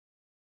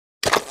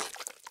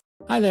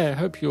Hi there,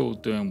 hope you're all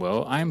doing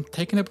well. I'm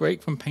taking a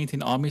break from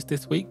painting armies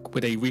this week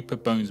with a Reaper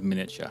Bones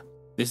miniature.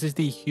 This is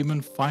the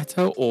human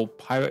fighter or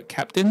pirate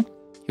captain.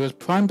 He was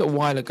primed a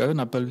while ago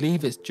and I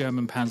believe it's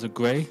German Panzer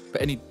Grey,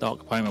 but any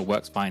dark primer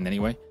works fine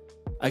anyway.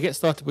 I get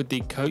started with the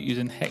coat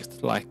using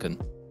hexed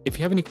lichen. If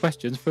you have any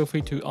questions, feel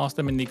free to ask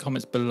them in the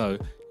comments below.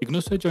 You can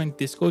also join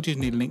Discord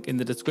using the link in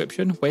the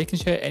description where you can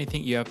share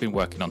anything you have been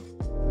working on.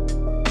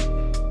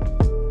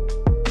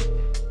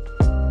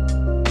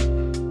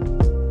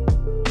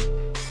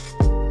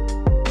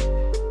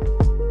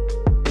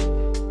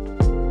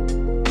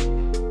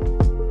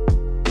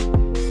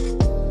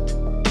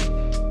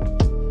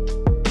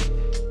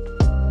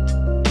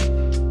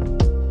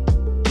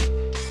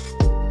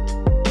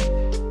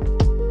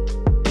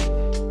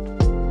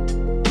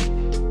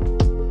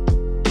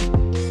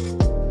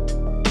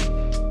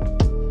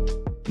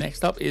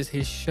 Next up is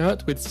his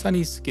shirt with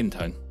Sunny's skin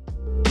tone.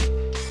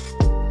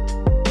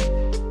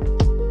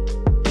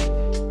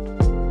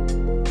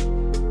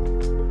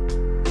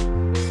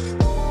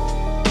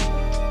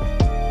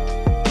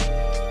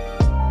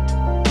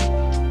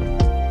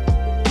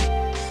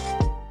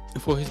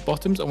 For his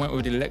bottoms I went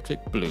with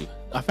electric blue.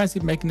 I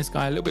fancied making this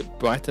guy a little bit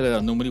brighter than I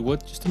normally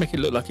would, just to make it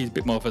look like he's a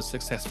bit more of a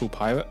successful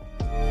pirate.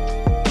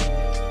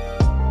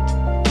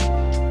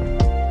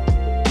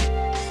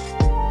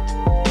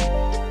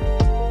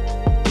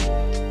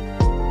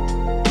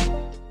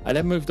 I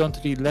then moved on to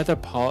the leather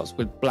parts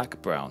with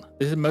black brown.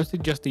 This is mostly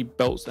just the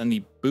belts and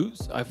the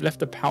boots. I've left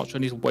the pouch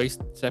on his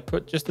waist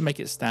separate just to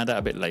make it stand out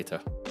a bit later.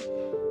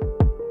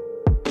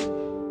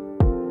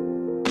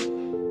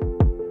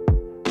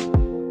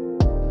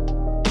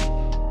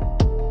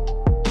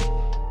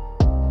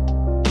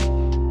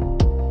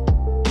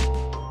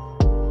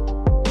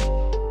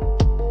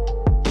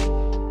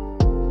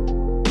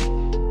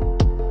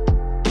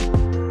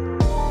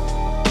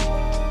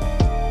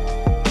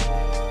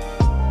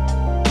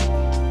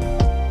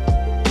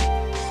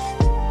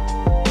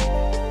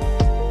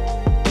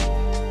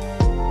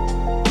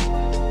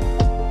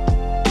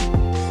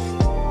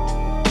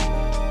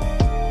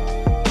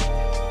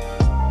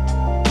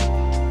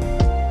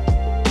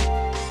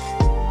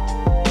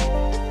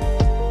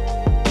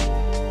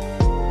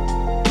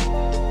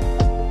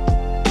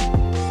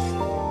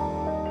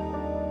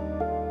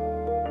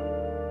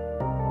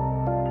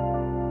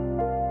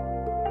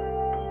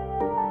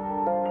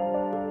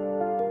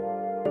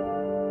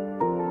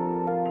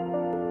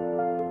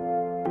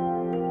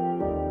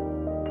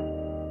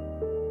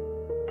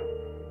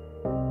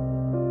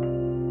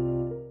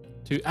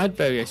 To add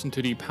variation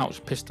to the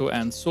pouch pistol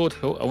and sword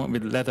hilt, I went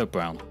with leather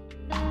brown.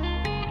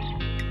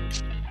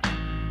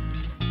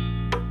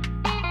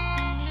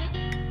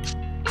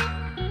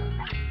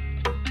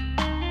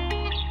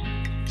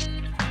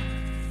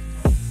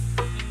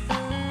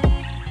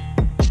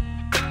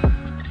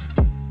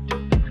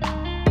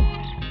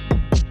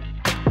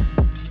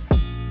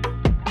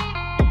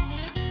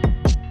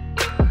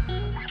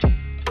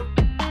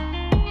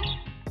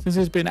 Since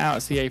he's been out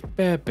at sea a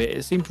fair bit,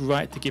 it seemed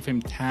right to give him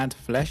tanned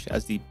flesh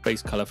as the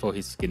base colour for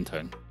his skin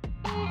tone.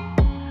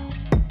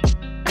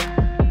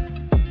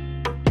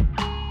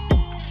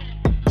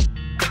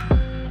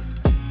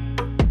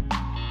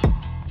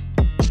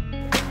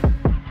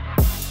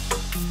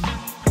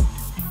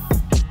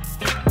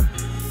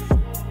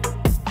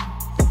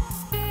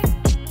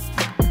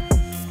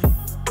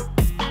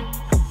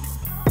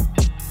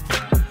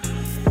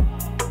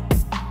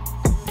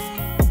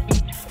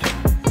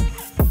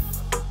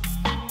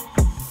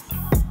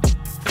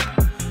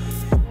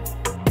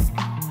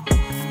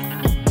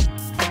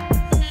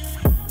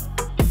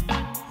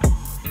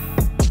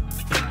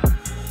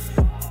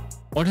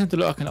 I wanted him to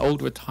look like an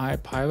old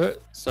retired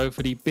pirate, so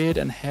for the beard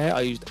and hair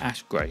I used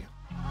ash grey.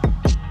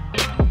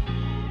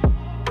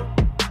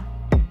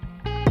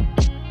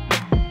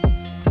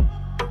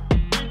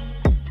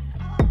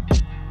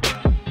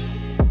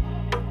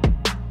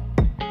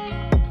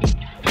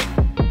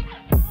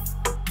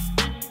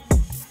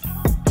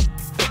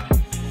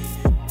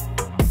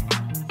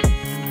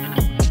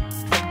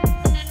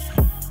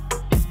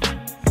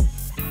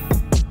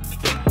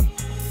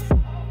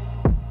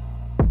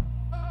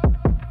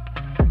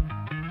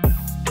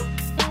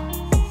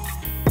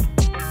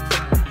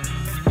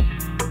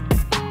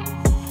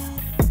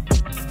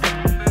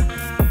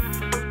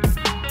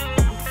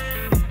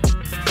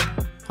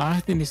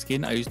 Highlighting the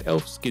skin, I used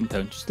elf skin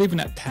tone, just leaving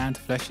that tanned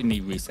flesh in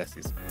the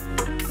recesses.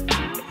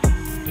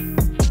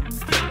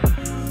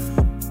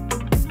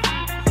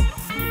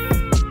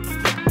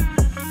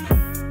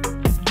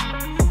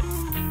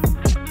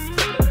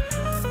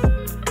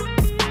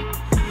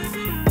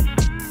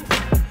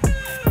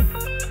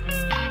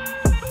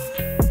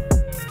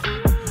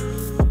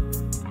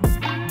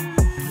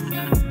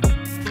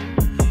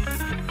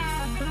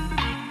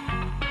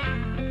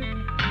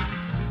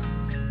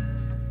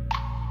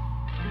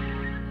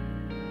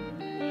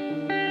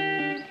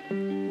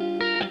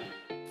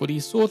 For the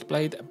sword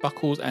blade,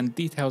 buckles and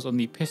details on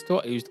the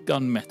pistol, I used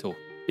gunmetal.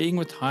 Being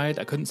retired,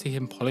 I couldn't see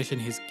him polishing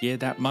his gear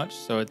that much,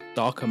 so a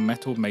darker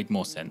metal made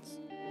more sense.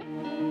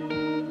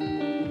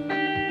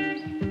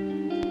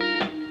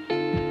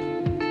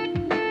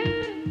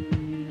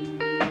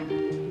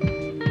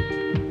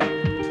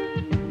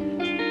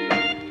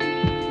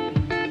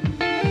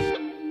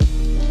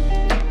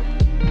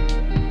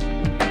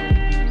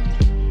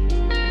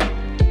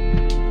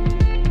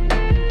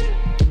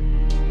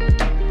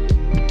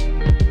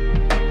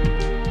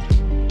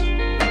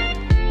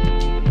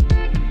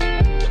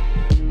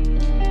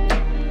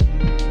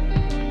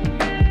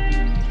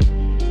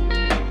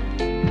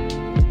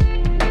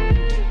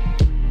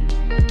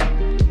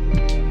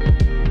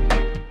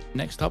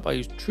 Next up, I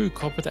used true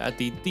copper to add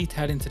the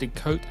detail into the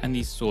coat and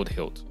the sword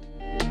hilt.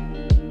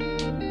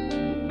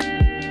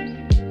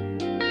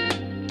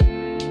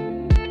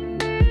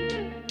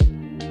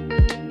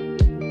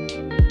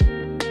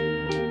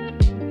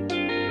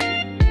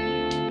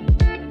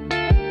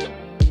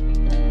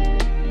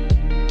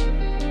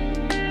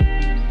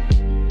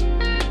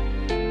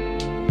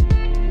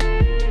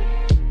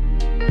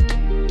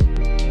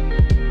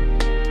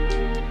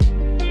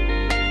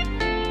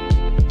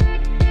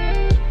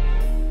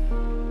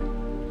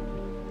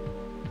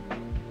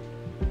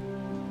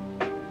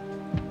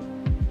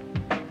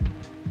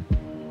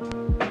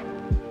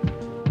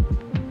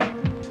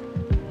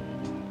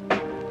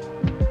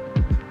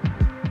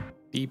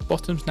 The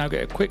bottoms now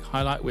get a quick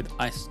highlight with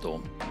Ice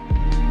Storm.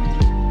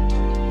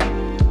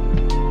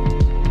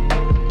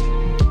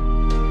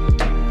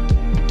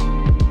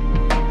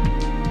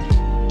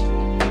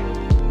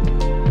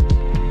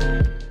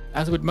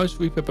 As with most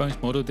Reaper Bones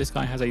model, this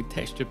guy has a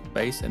textured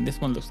base and this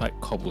one looks like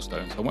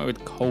cobblestone, so I went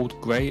with cold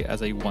grey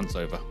as a once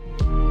over.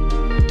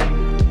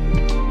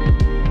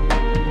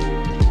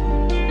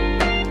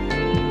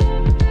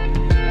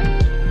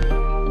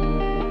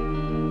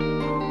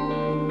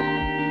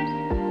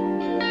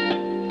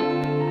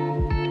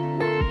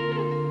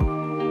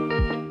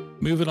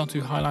 Moving on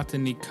to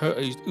highlighting the coat,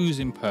 I used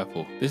Oozing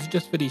Purple. This is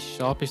just for the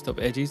sharpest of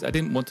edges. I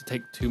didn't want to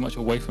take too much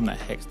away from that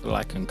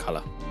Hexalycon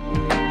colour.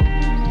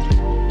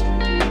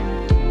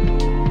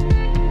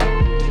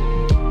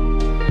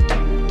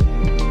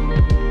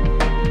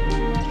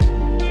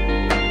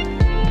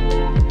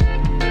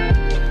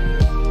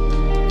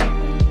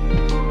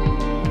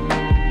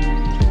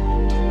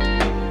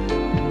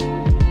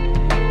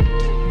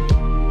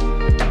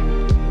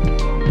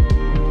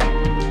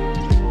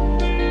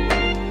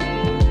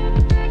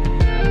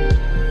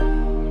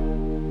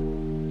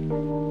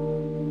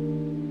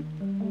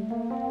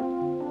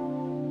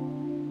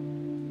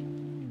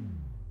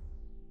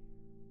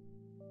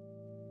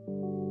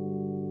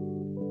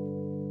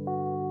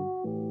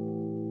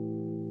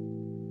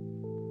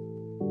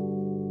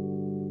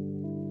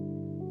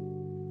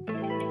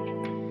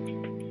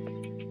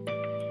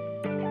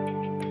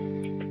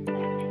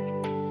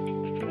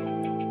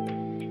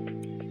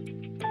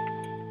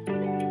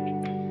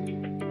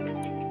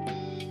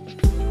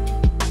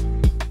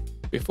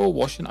 Before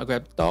washing, I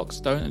grabbed dark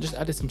stone and just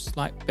added some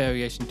slight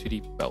variation to the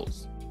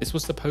belts. This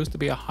was supposed to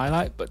be a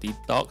highlight, but the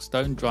dark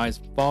stone dries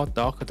far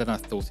darker than I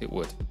thought it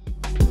would.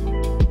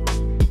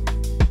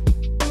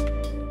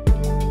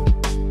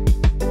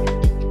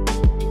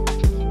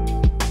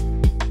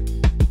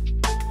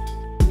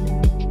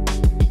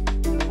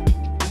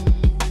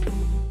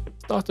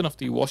 Starting off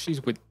the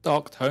washes with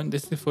dark tone,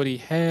 this is for the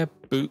hair,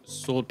 boots,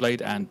 sword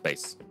blade and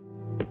base.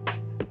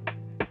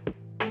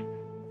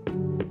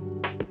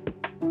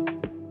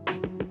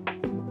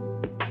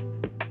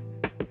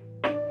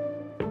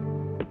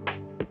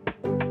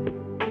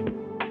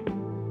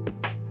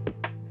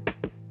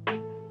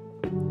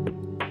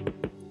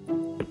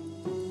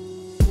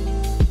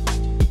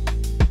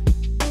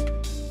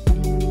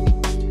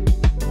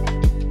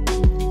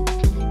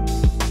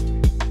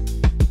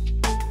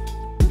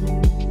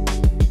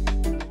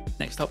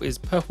 Next up is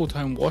purple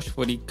tone wash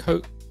for the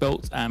coat,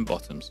 belts and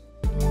bottoms.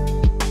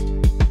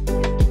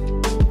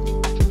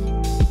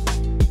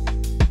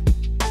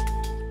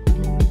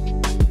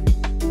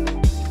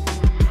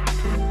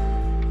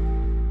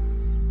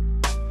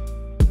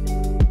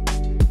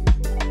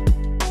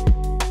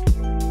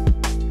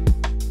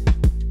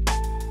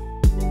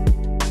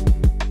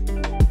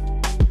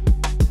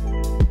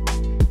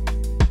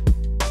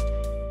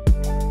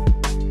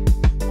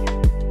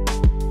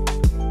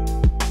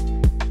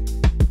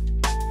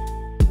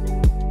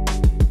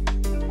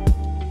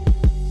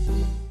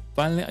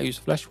 Finally, I used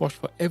flesh wash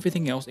for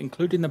everything else,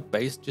 including the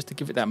base, just to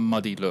give it that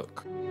muddy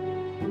look.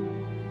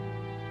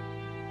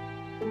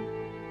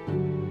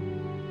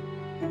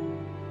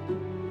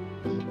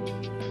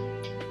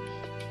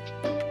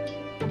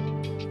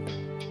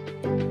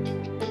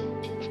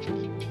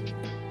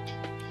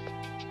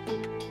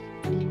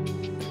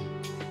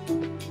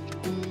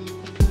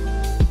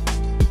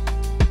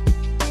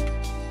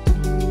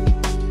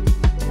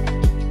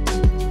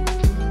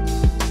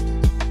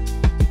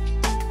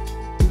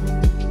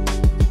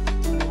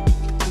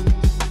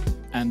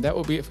 And that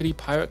will be it for the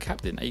Pirate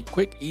Captain. A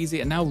quick,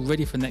 easy, and now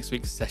ready for next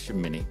week's session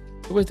mini.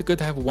 It's always good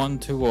to have 1,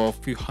 2 or a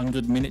few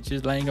hundred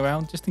miniatures laying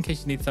around, just in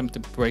case you need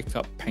something to break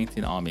up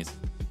painting armies.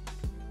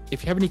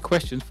 If you have any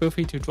questions, feel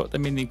free to drop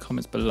them in the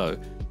comments below.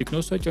 You can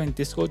also join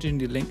Discord using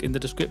the link in the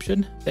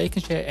description. There you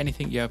can share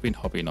anything you have been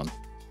hobbying on.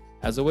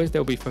 As always,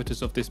 there will be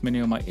photos of this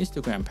mini on my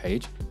Instagram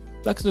page.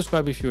 Like and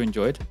subscribe if you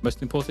enjoyed.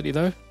 Most importantly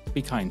though,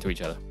 be kind to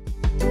each other.